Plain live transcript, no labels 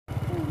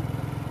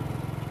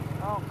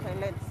Okay,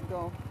 let's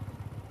go.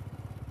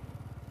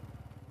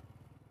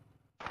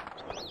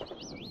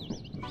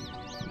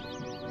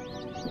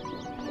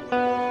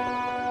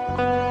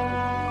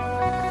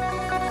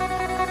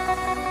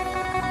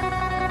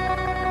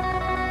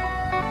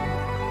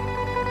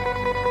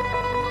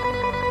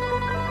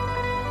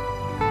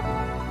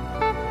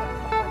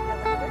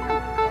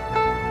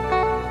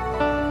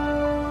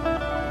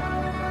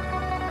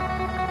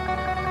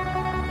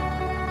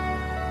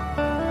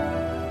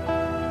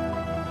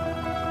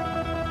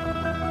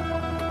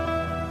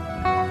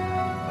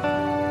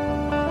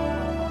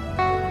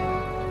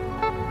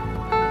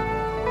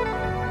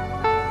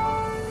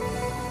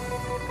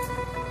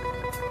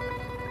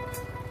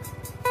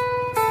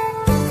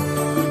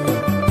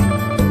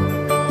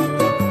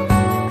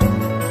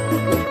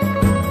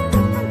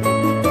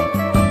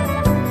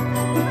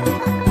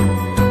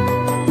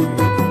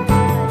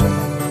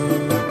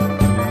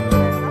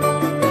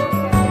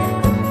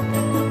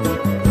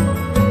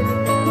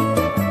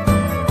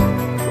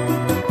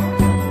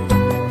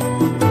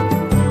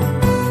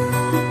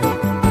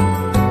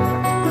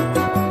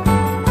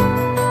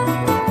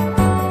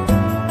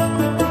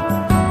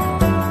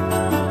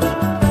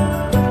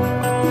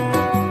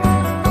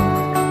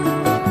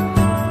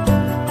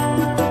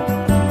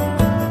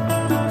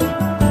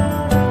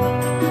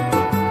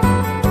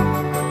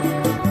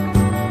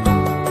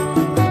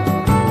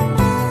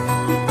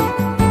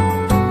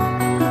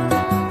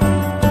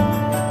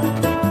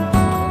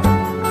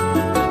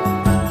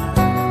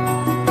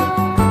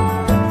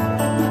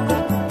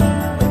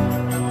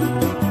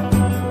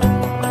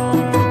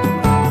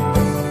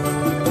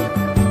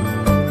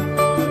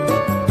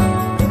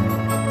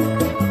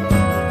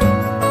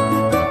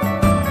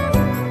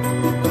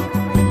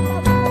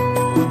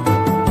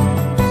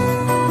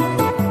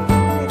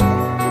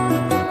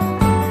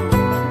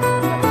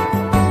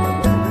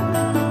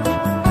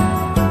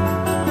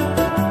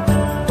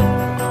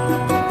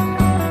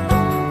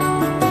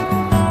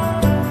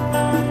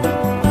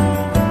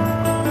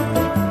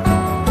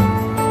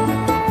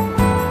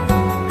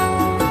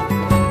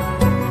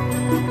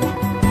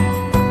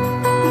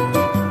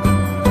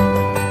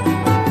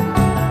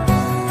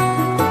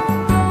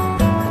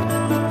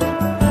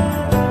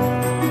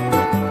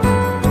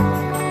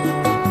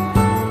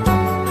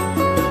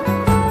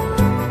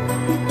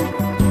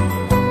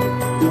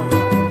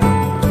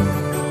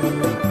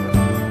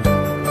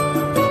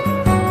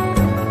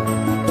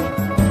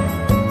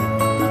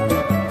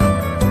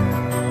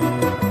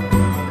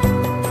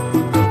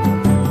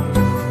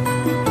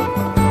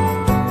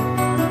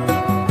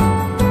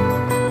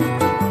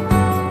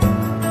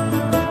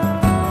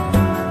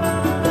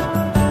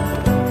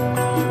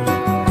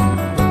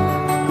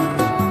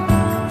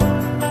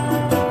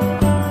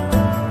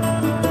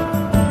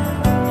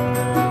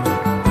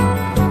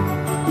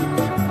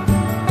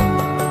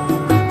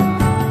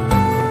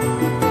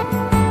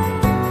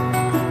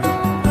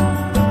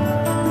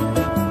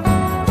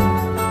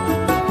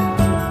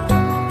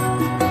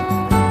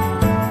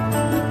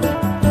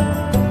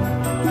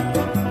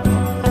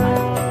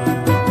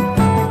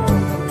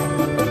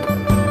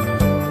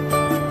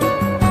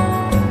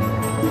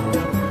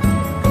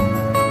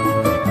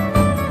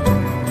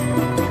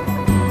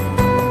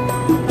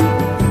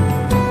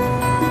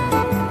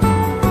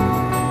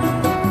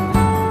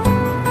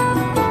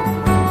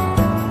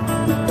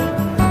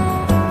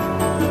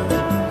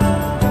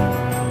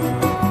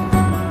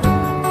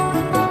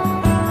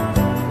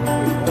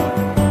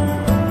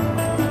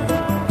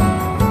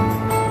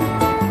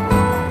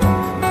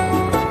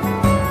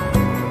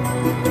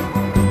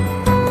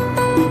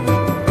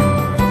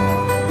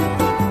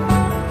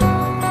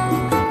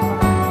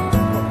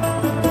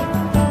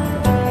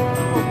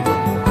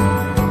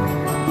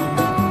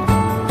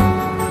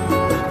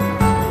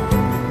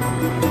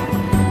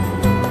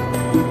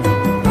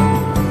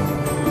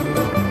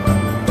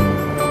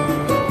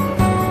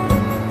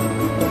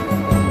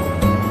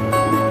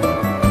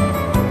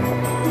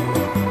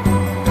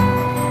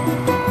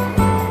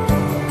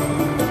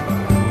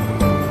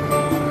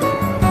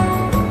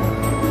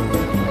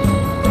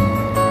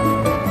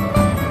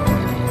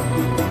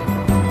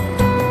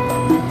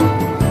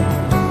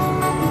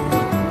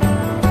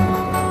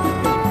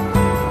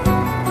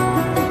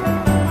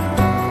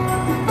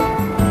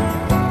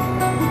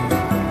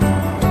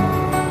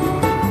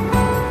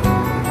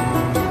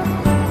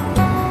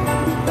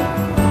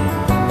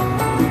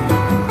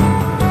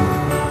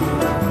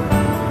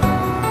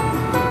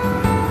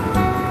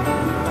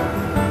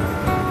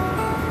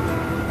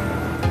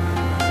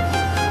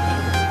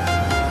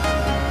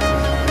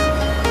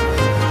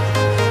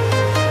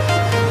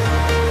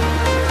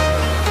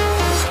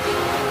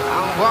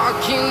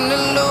 Walking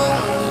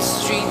alone, the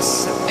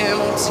streets are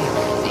empty.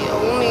 The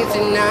only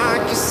thing I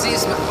can see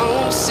is my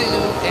own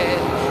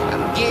silhouette.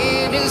 I'm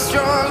getting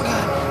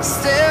stronger,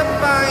 step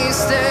by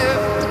step.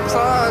 The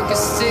clock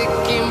is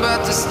ticking,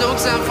 but there's no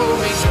time for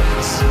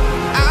regrets.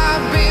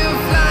 I've been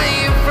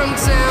flying from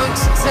town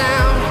to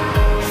town,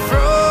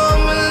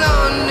 from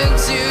London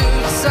to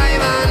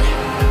Taiwan.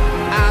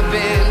 I've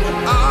been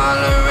all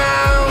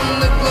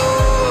around the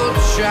globe,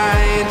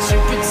 trying to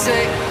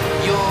protect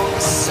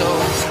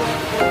soul.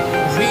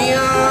 We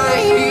are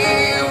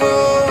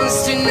heroes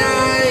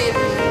tonight.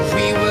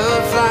 We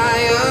will fly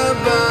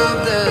above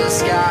the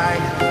sky.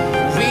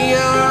 We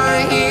are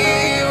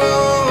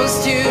heroes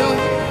tonight.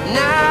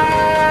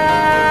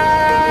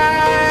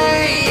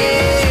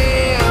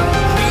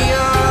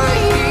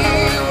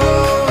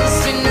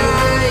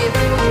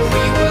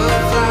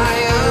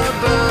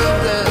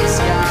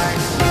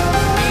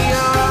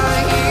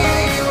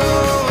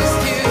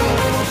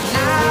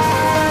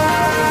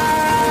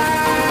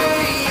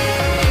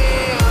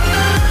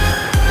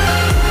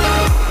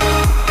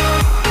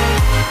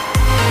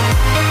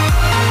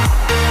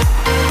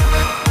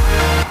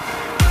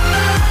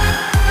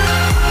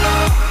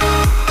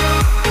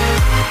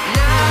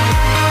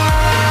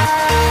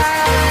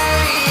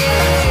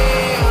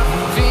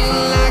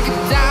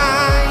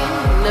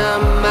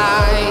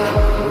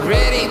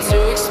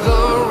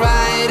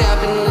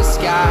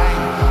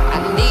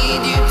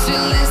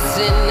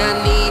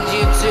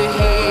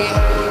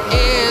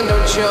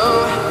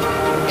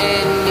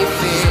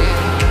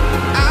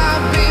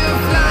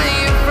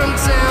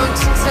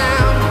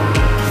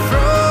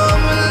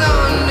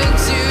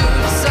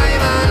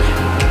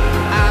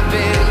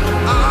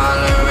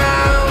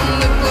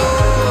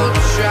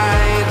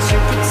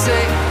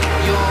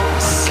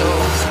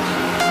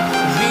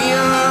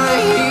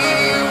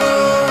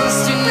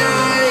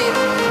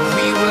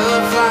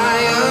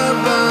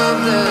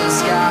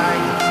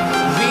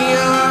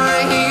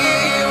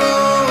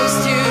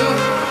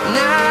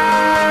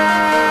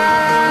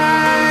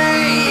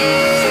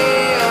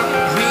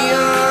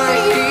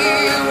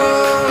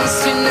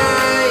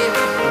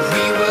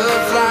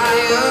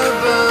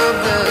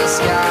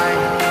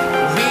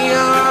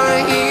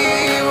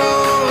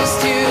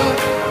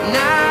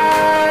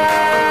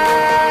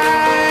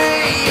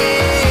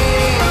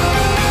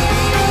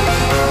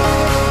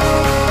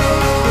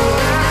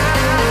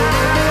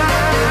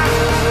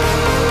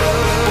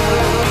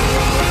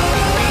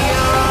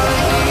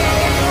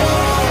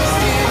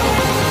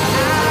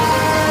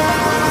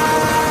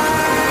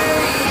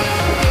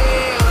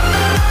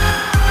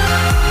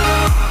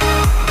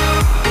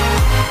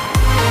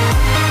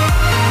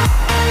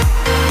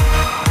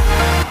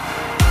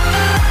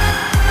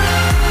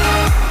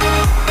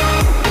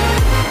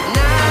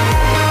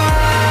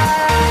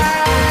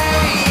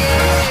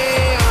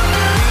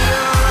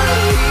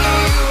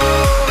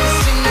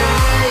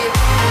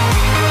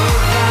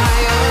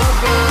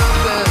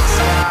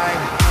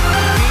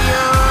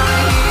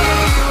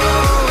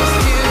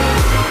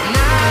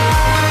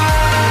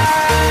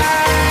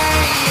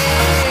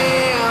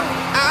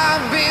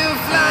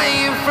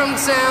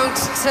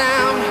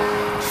 Town,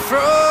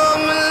 from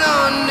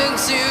London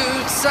to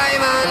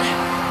Taiwan,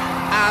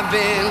 I've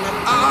been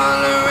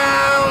all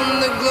around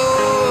the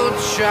globe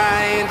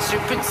trying to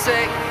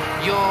protect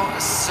your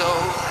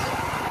soul.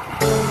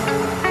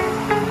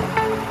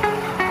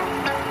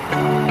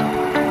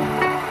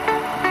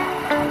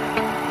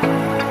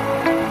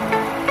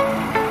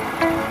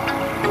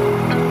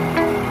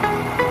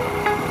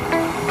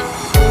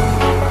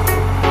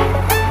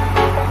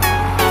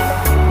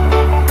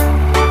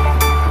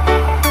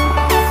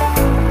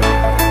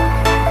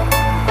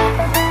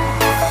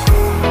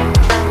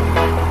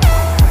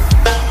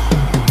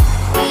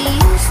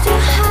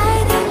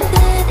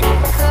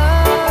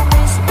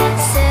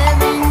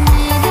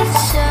 Serenade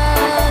each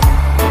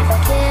other.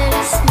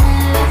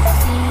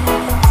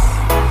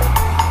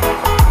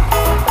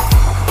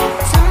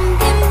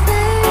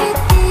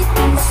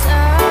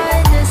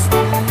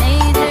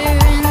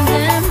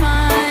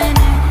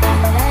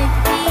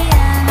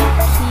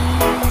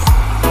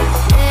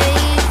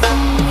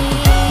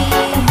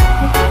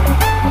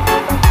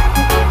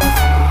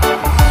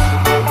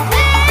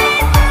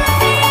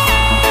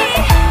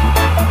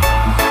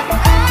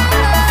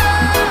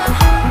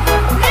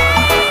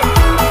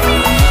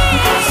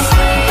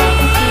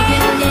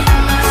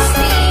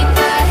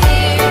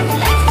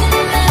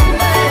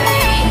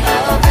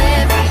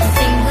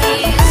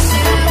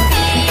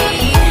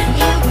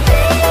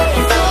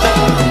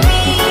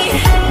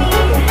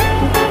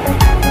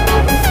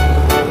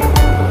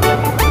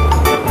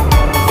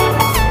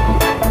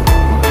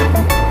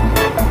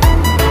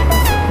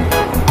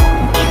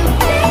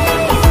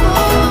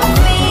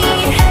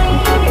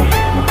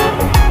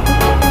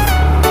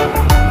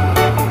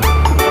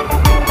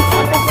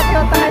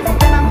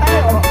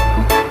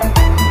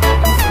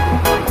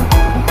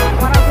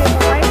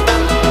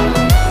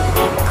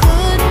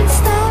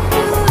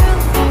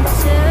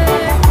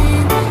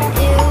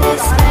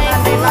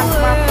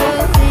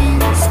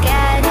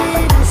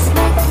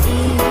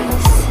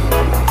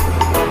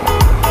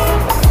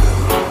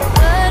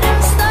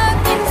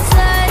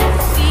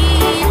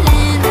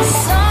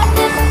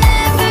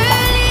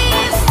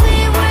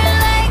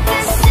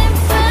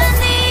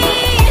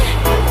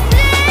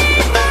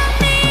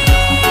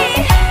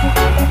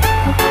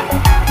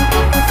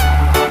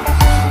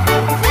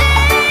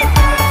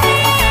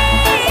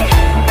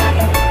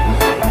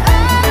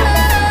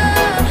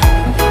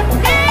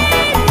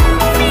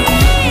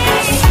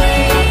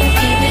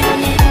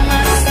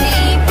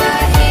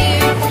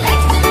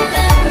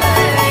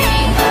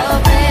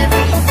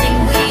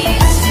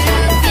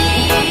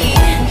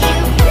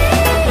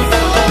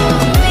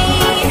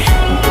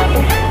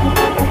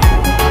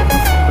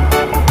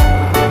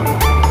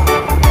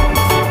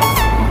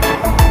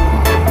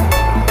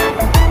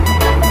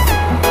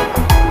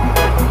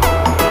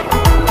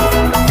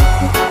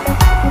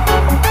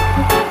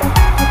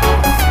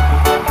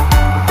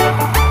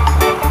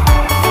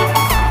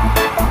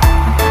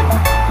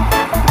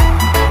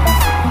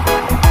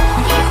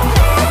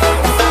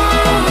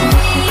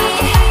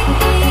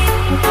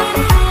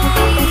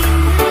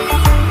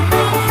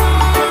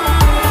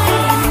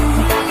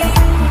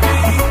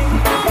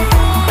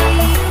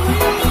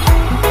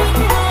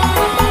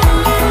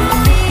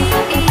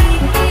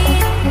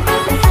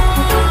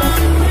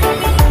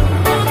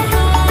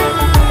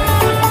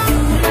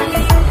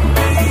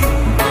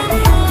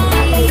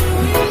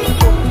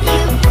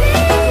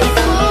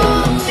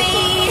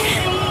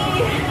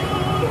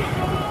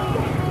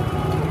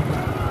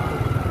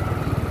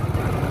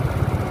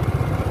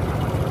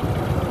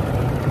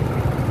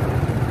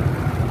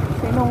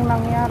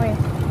 nangyari.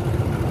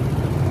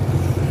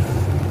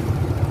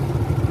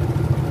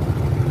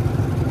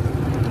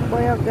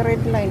 Boyag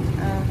red light.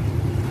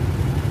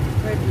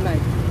 Red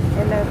light.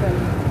 11.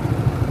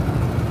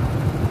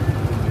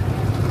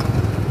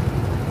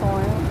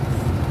 Oh,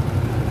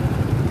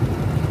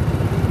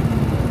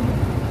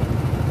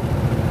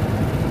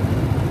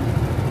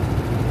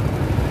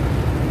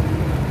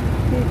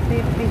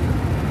 beep.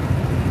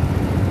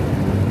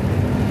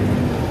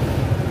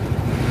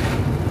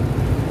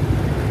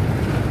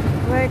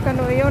 Way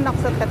kanu yun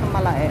naksat ka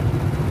malae.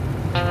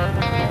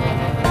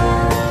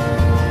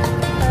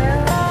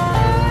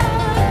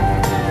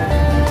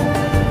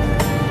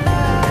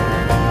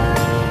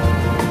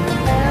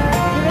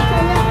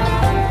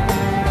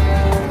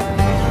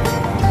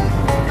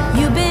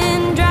 You've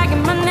been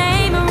dragging my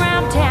name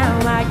around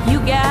town like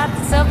you got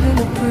something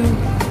to prove.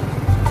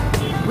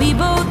 We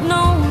both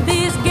know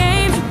these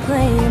games you're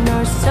playing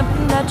are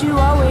something that you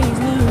always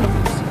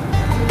lose.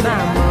 My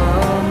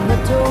mama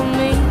told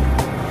me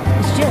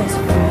it's just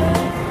free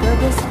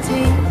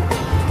publicity.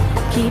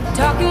 Keep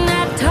talking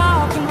that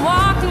talk and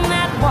walking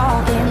that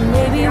walk, and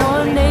maybe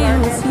one day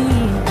you'll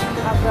see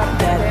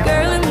that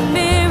girl in the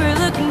mirror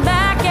looking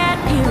back at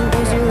you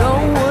is your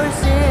own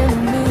worst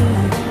enemy.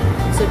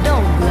 So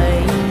don't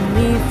blame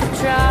me for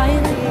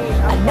trying.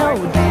 I know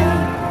deep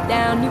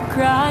down you're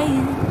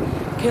crying,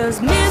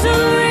 'cause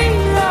misery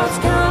loves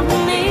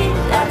company.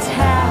 That's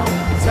how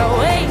it's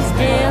always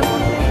been.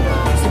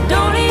 So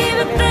don't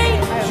even think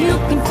you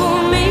can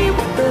fool me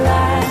with the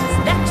lies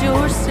that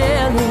you're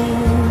selling.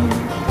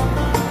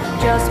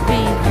 Just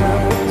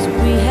because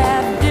we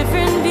have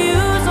different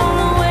views on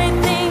the way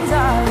things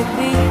are to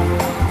be,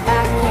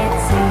 I can't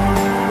see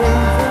you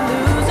win for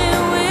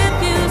losing with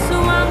you, so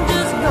I'm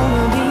just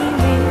gonna be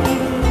me.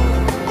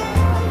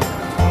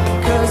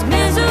 'Cause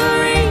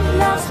misery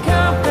loves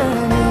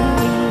company.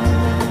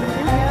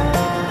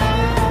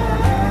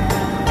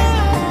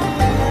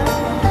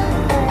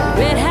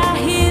 Red high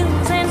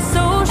heels and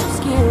social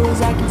skills,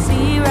 I can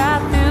see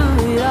right through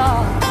it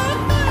all.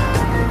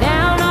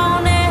 Down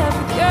on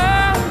every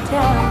girl in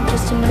town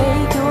just to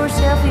make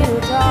yourself feel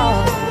tall.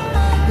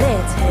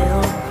 Let's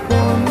help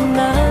one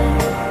another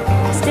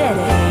instead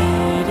of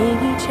hating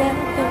each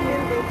other.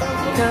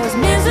 'Cause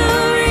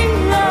misery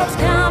loves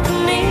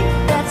company.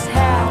 That's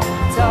how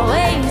it's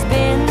always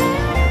been.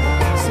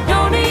 So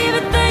don't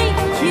even think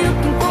you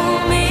can fool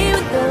me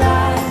with the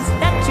lies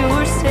that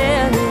you're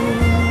selling.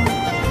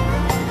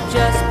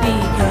 Just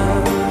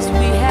because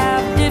we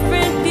have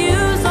different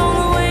views on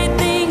the way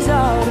things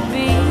ought to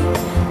be,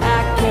 I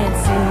can't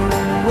see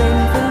you win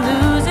for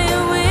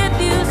losing with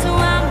you, so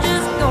I'm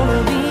just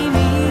gonna be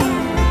me.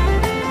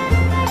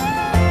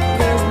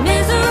 'Cause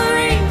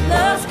misery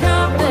loves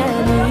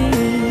company.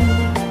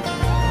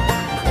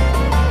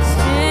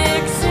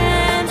 Sticks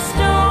and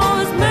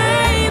stones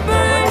may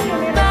break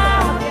my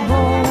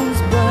bones,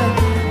 but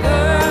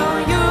girl,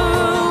 your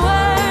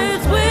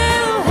words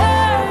will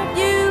hurt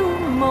you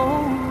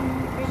more.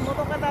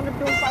 Motor ka tanong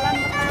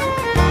Dongpalane.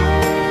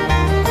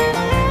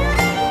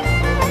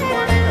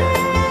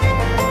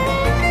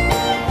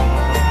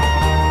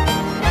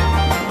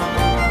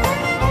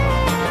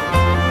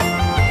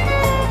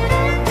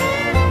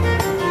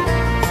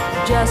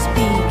 Just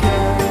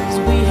because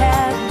we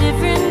have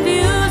different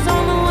views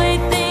on the way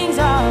things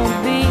ought to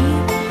be,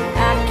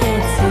 I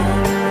can't see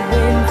you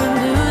win for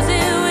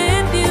losing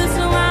with you,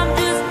 so I'm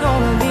just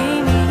gonna be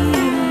me.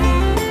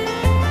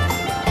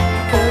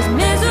 'Cause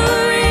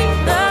misery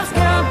loves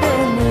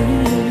company.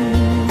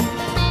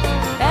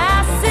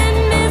 I said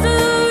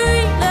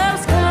misery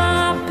loves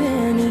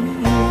company.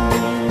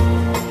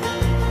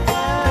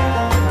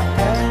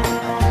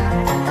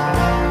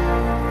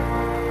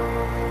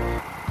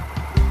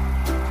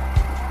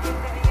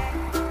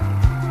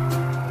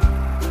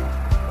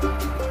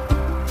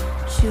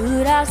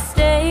 Should I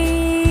stay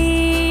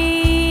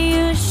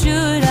or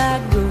should I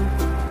go?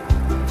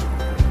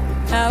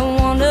 I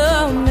wanna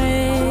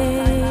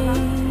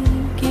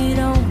make it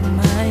on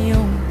my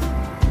own.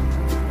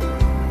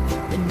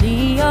 The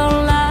neon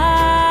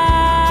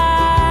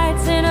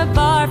lights in a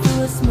bar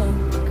full of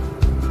smoke,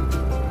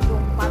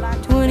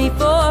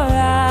 24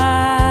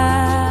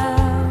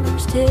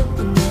 hours till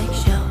the next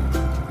show.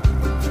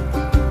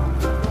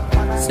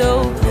 So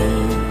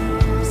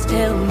please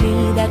tell me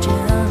that you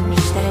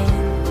understand,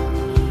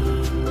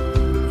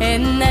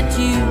 and that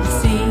you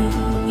see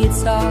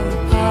it's all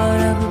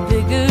part of a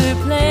bigger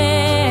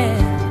plan.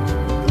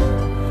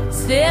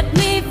 Set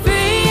me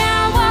free, I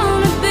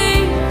wanna be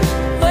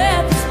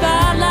where the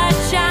spotlight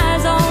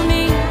shines on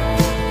me.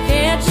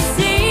 Can't you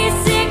see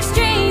 6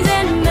 strings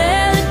and a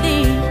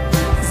melody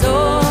is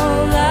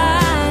all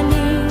I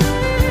need?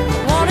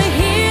 Wanna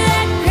hear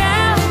that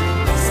crowd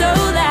so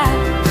loud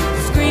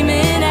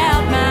screaming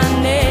out my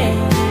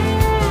name,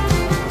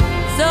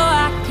 so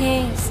I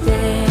can't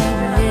stay.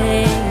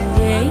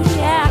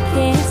 I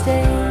can't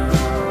stay.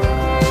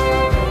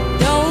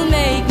 Don't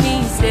make me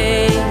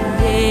stay.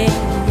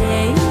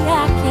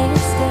 I can't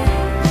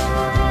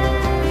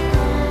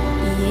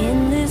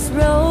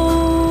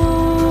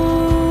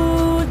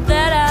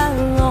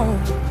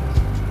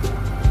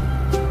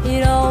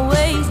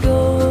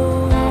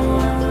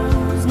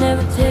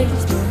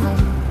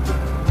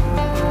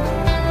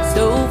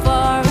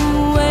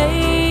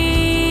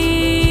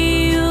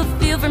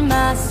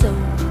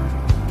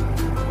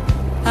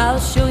slow. I'll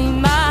show you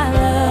my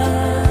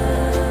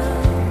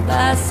love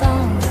by a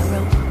song I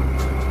wrote.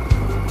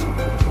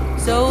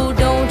 So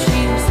don't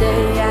you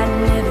say I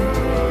never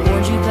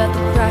warned you about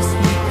the price you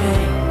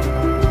pay.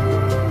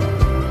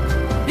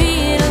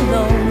 Being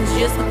alone is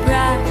just the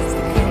price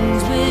that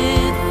comes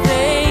with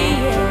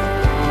fame.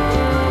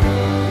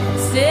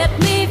 Set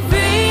me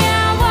free,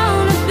 I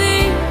wanna be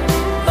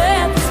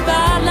where the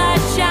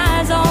spotlight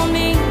shines on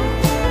me.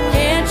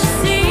 Can't you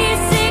see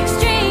 6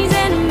 strings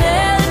and a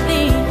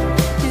melody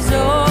is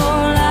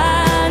all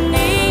I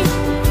need?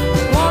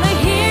 Wanna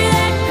hear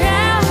that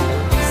crowd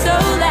so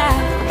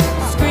loud,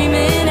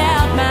 screaming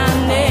out my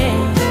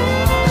name.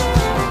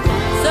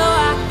 So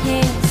I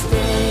can't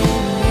stay,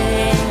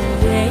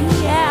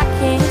 I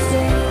can't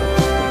stay.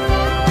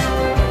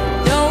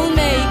 Don't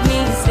make me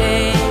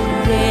stay,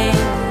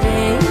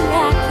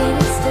 I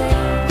can't stay.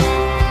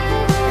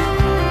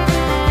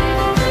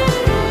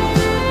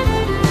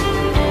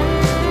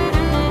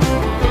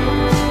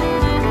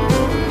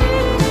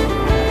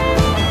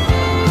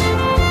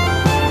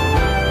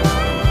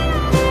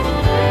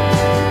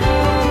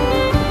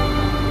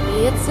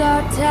 It's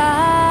our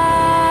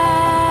time,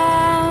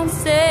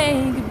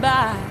 say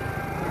goodbye.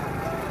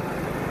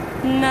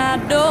 And I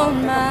don't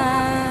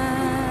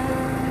mind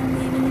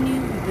leaving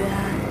you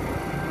behind.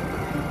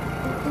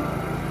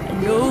 I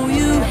know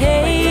you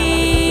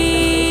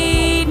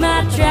hate my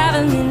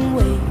traveling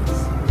ways.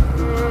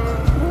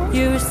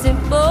 You're a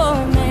simple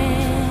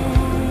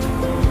man,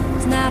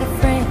 he's not a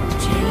friend of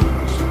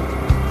change.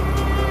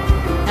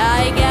 I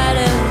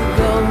gotta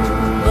go,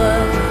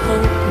 but I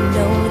hope you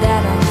know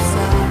that I'm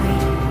sorry.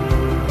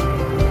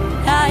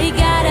 I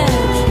gotta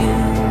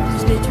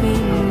choose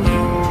between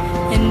you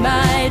and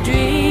my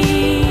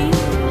dream.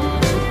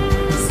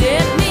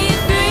 Set me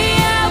free,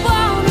 I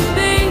wanna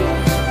be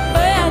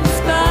where the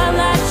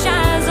spotlight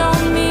shines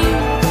on me.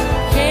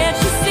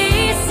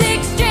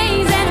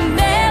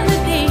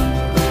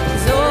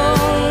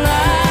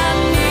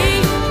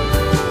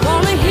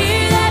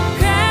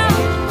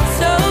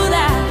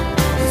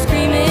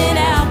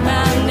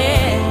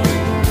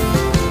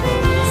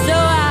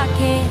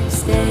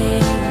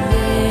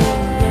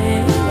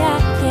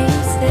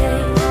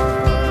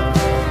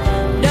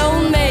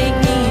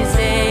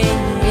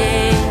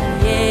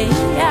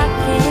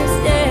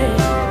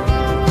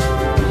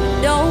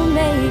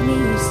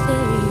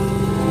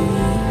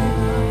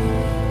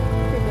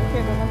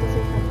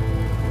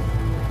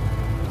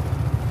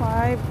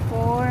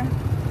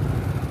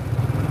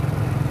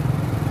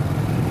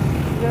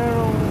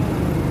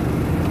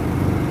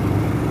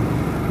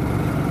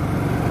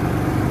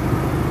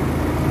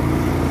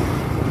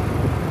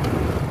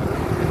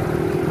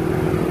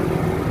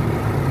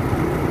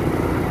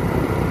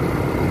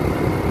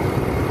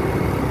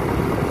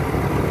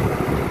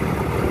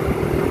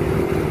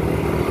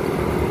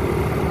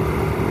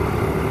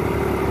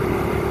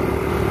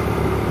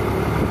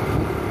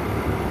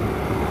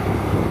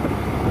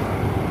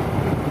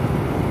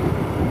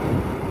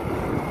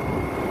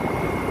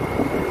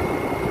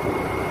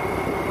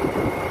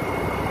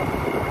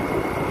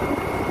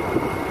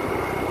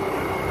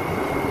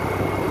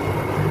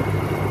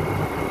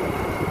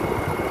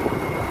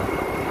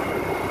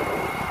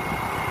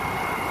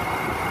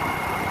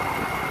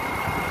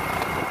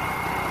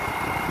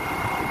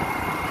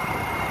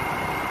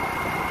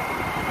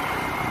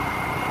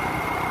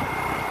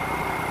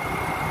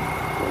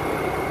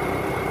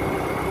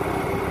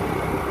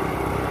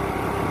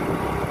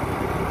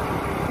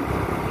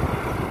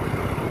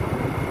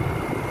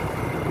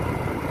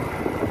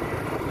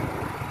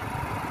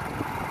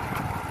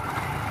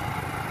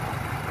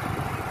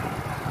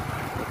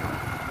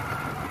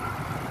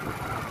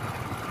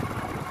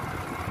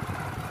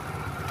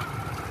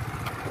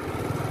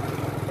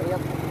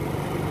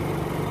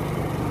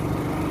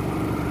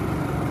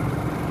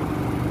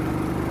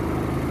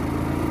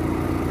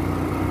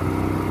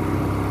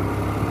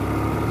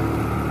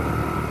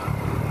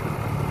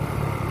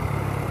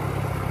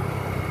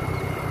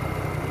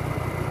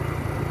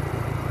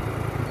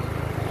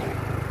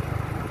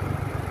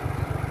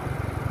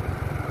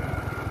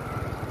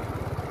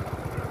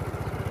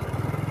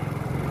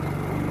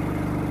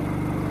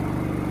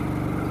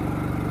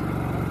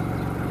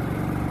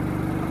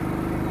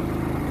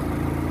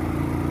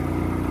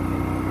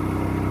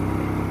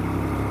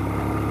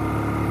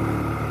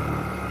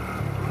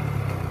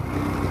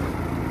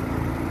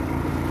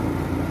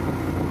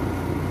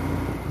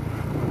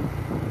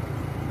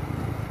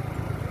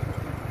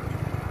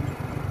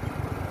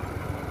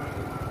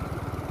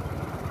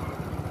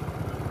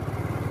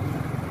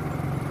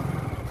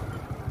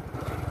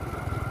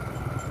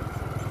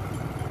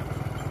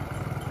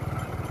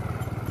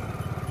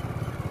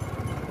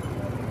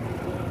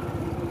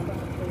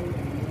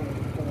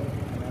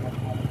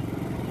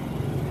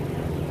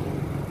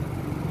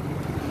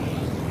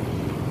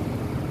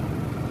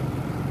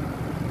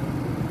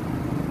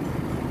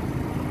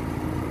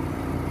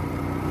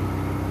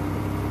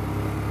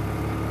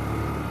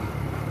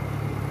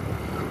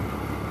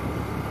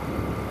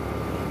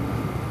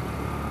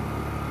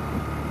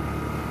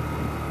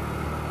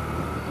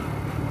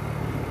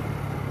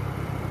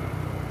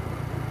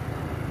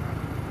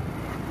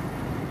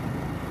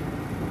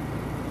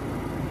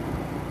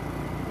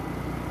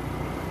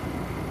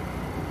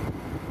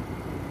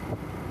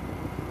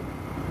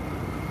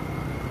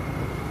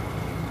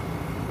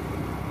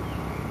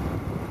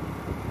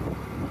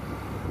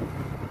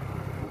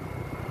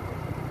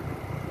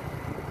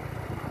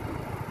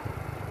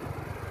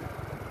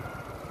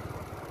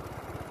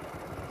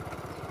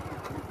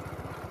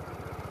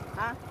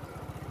 ha.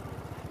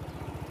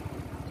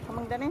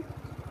 Kamang dani.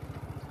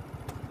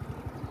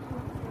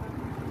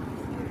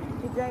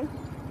 Ijay.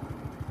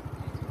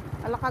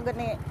 Ala ka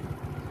gani.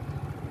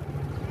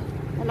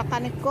 Ala ka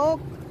ni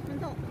Coke.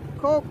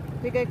 Coke.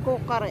 Bigay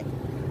Coke ka rin.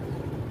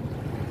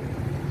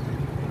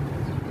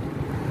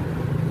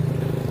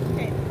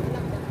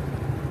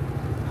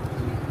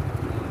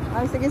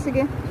 Ay, sige,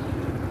 sige.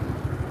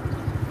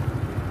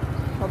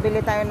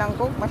 Pabili tayo ng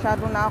Coke.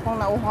 Masyado na akong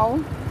nauhaw.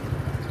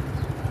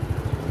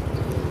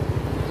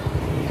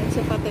 Ay,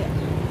 si pati.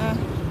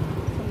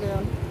 Sige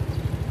yun.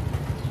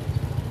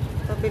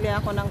 Pabili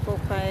ako ng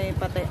Coke kay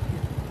pati.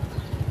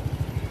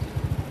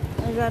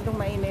 Masyadong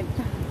mainit.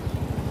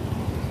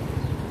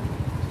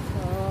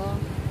 So,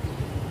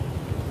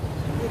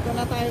 dito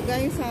na tayo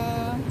guys sa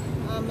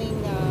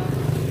aming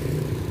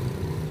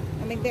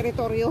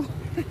teritoryo.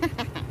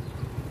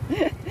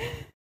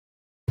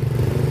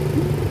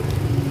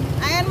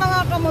 Ayan mga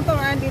kamotor,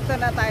 dito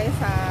na tayo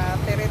sa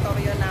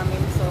teritoryo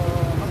namin. So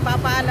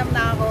magpapaalam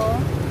na ako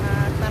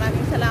at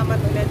maraming salamat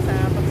ulit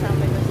sa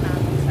pagsama nyo